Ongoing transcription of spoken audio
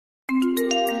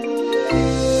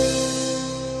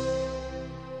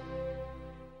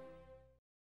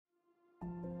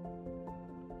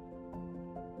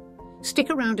Stick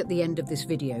around at the end of this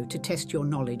video to test your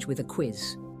knowledge with a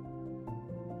quiz.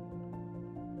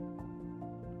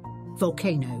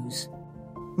 Volcanoes.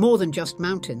 More than just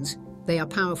mountains, they are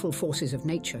powerful forces of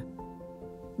nature.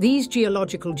 These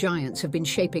geological giants have been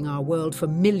shaping our world for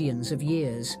millions of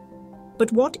years.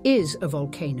 But what is a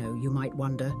volcano, you might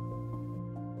wonder?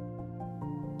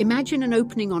 Imagine an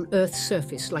opening on Earth's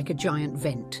surface like a giant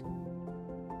vent.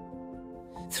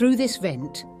 Through this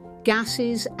vent,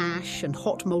 gases, ash, and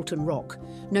hot molten rock,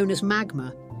 known as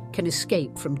magma, can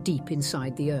escape from deep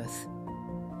inside the Earth.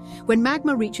 When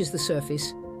magma reaches the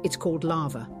surface, it's called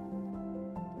lava.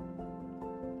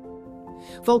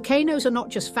 Volcanoes are not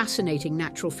just fascinating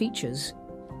natural features,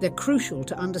 they're crucial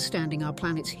to understanding our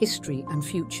planet's history and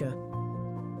future.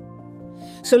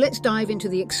 So let's dive into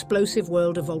the explosive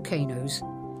world of volcanoes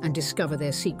and discover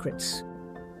their secrets.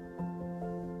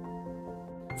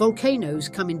 Volcanoes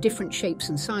come in different shapes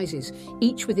and sizes,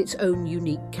 each with its own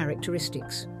unique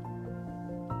characteristics.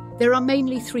 There are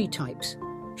mainly three types: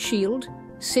 shield,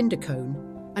 cinder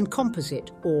cone, and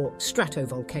composite or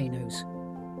stratovolcanoes.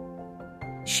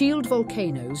 Shield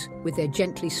volcanoes, with their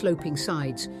gently sloping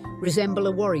sides, resemble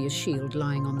a warrior's shield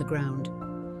lying on the ground.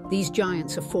 These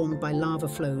giants are formed by lava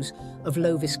flows of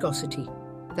low viscosity.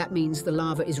 That means the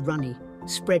lava is runny,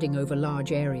 spreading over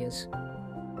large areas.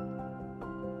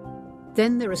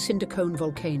 Then there are cinder cone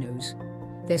volcanoes.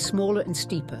 They're smaller and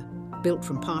steeper, built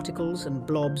from particles and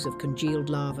blobs of congealed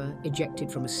lava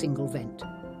ejected from a single vent.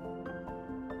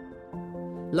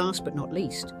 Last but not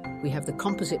least, we have the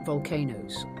composite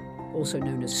volcanoes, also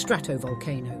known as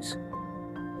stratovolcanoes.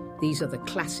 These are the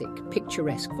classic,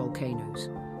 picturesque volcanoes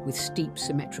with steep,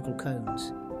 symmetrical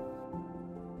cones.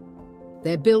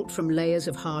 They're built from layers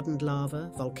of hardened lava,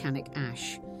 volcanic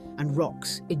ash, and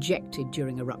rocks ejected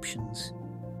during eruptions.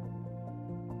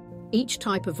 Each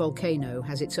type of volcano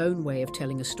has its own way of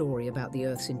telling a story about the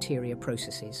Earth's interior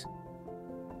processes.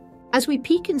 As we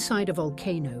peek inside a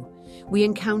volcano, we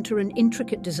encounter an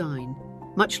intricate design,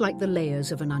 much like the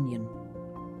layers of an onion.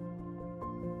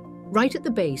 Right at the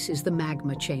base is the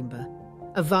magma chamber,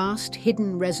 a vast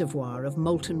hidden reservoir of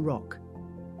molten rock.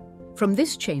 From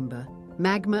this chamber,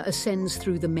 magma ascends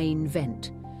through the main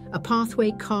vent, a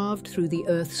pathway carved through the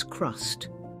Earth's crust.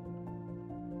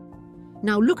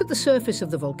 Now look at the surface of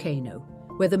the volcano,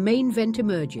 where the main vent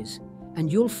emerges,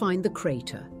 and you'll find the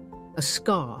crater, a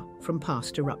scar from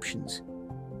past eruptions.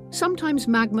 Sometimes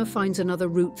magma finds another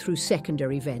route through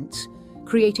secondary vents,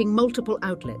 creating multiple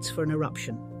outlets for an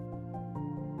eruption.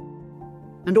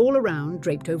 And all around,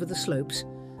 draped over the slopes,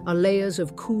 are layers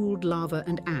of cooled lava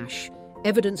and ash,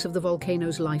 evidence of the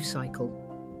volcano's life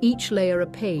cycle, each layer a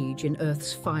page in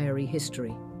Earth's fiery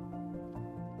history.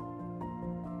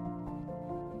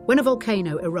 When a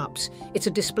volcano erupts, it's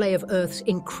a display of Earth's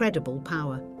incredible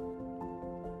power.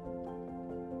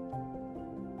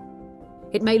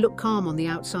 It may look calm on the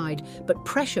outside, but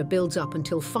pressure builds up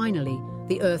until finally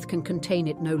the Earth can contain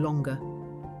it no longer.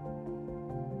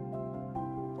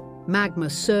 Magma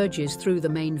surges through the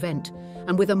main vent,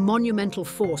 and with a monumental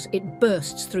force it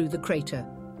bursts through the crater,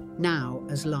 now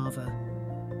as lava.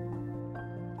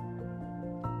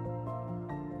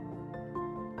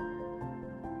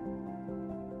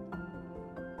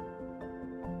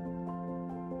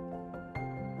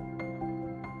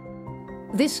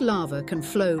 This lava can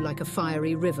flow like a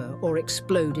fiery river or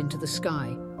explode into the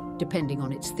sky, depending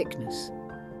on its thickness.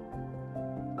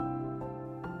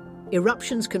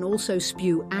 Eruptions can also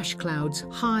spew ash clouds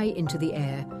high into the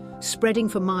air, spreading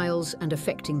for miles and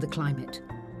affecting the climate.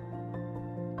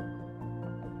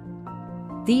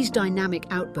 These dynamic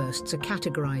outbursts are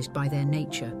categorized by their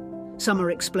nature. Some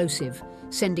are explosive,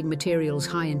 sending materials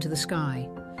high into the sky,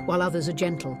 while others are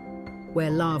gentle,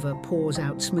 where lava pours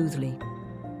out smoothly.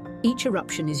 Each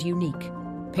eruption is unique,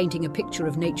 painting a picture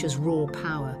of nature's raw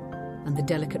power and the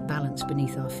delicate balance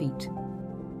beneath our feet.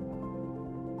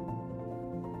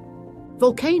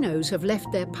 Volcanoes have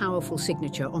left their powerful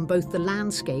signature on both the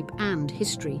landscape and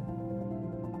history.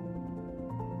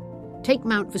 Take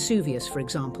Mount Vesuvius, for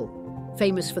example,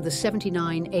 famous for the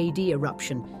 79 AD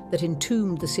eruption that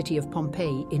entombed the city of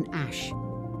Pompeii in ash.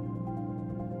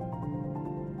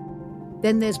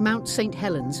 Then there's Mount St.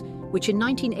 Helens, which in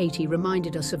 1980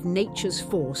 reminded us of nature's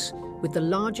force with the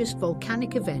largest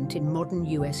volcanic event in modern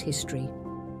US history.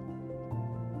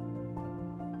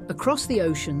 Across the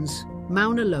oceans,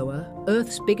 Mauna Loa,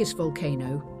 Earth's biggest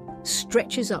volcano,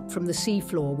 stretches up from the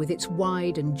seafloor with its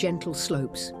wide and gentle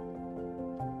slopes.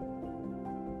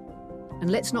 And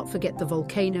let's not forget the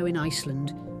volcano in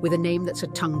Iceland, with a name that's a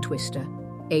tongue twister,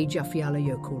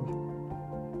 Eyjafjallajökull.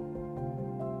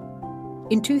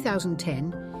 In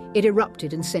 2010, it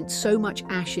erupted and sent so much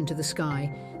ash into the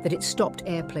sky that it stopped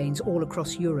airplanes all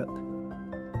across Europe.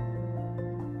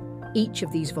 Each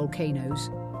of these volcanoes,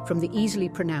 from the easily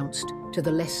pronounced to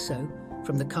the less so,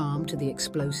 from the calm to the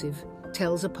explosive,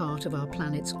 tells a part of our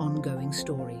planet's ongoing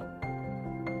story.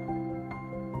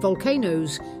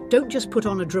 Volcanoes don't just put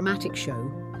on a dramatic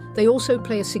show, they also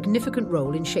play a significant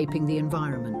role in shaping the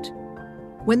environment.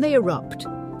 When they erupt,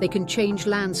 they can change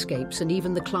landscapes and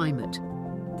even the climate.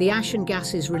 The ash and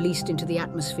gases released into the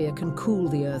atmosphere can cool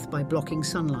the Earth by blocking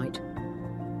sunlight.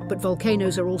 But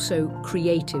volcanoes are also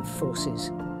creative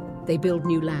forces. They build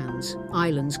new lands,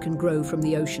 islands can grow from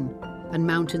the ocean, and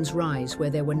mountains rise where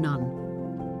there were none.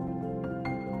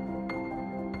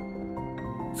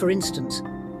 For instance,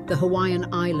 the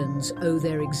Hawaiian Islands owe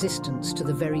their existence to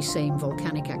the very same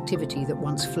volcanic activity that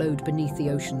once flowed beneath the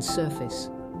ocean's surface.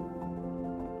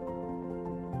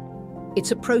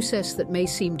 It's a process that may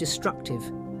seem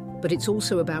destructive, but it's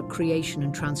also about creation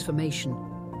and transformation,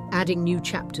 adding new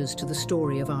chapters to the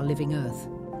story of our living Earth.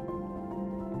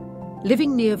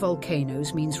 Living near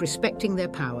volcanoes means respecting their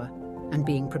power and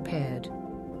being prepared.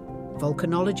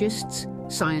 Volcanologists,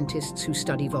 scientists who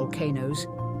study volcanoes,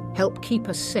 help keep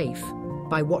us safe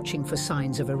by watching for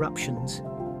signs of eruptions.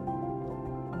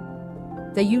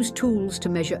 They use tools to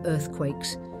measure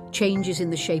earthquakes, changes in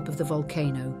the shape of the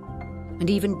volcano, and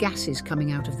even gases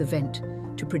coming out of the vent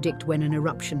to predict when an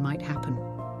eruption might happen.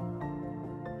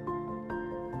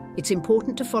 It's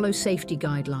important to follow safety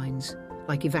guidelines,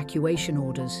 like evacuation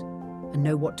orders, and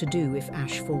know what to do if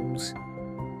ash falls.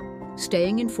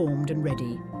 Staying informed and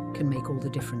ready can make all the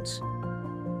difference.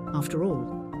 After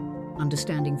all,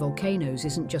 understanding volcanoes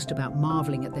isn't just about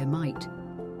marveling at their might,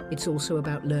 it's also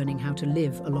about learning how to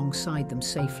live alongside them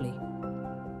safely.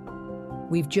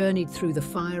 We've journeyed through the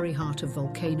fiery heart of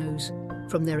volcanoes,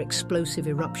 from their explosive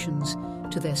eruptions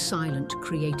to their silent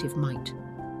creative might.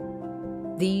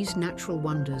 These natural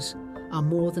wonders are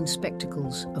more than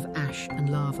spectacles of ash and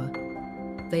lava.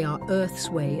 They are Earth's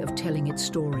way of telling its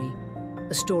story,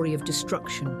 a story of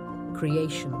destruction,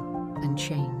 creation, and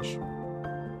change.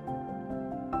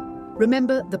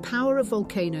 Remember, the power of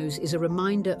volcanoes is a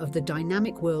reminder of the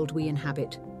dynamic world we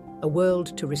inhabit, a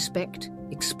world to respect,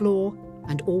 explore,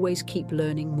 and always keep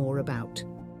learning more about.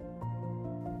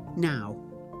 Now,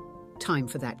 time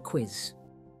for that quiz.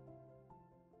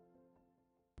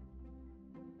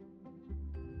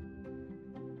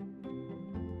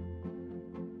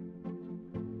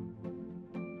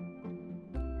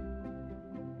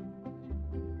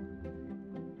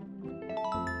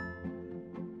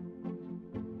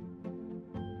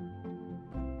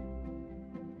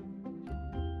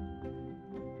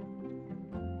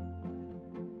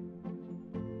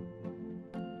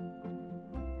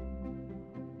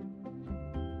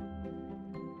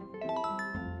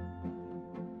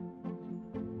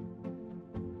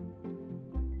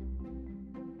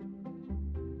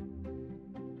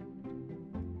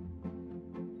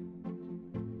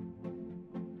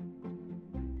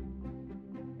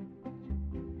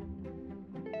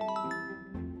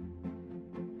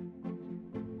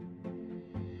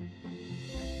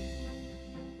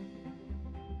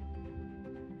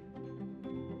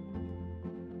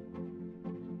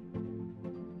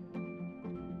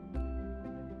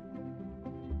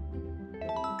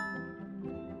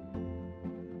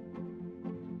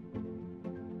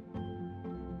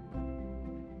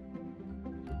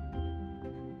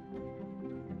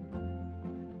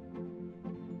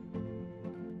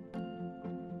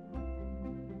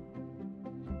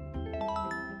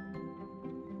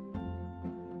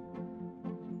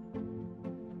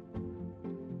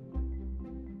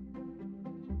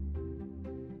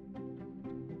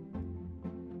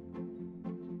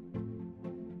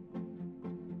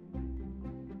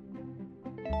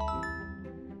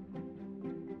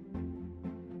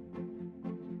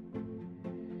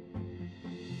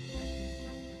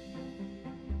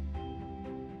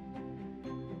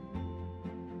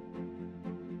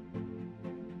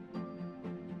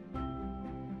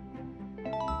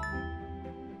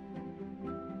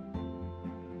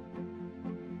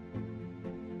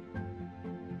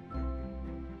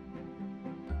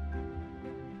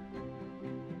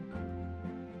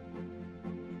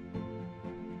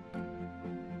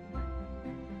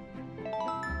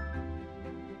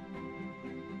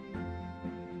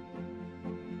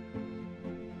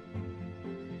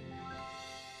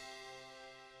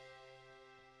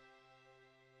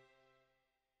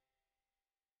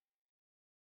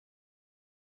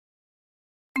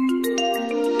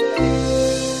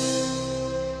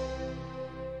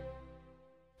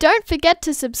 Don't forget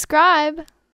to subscribe.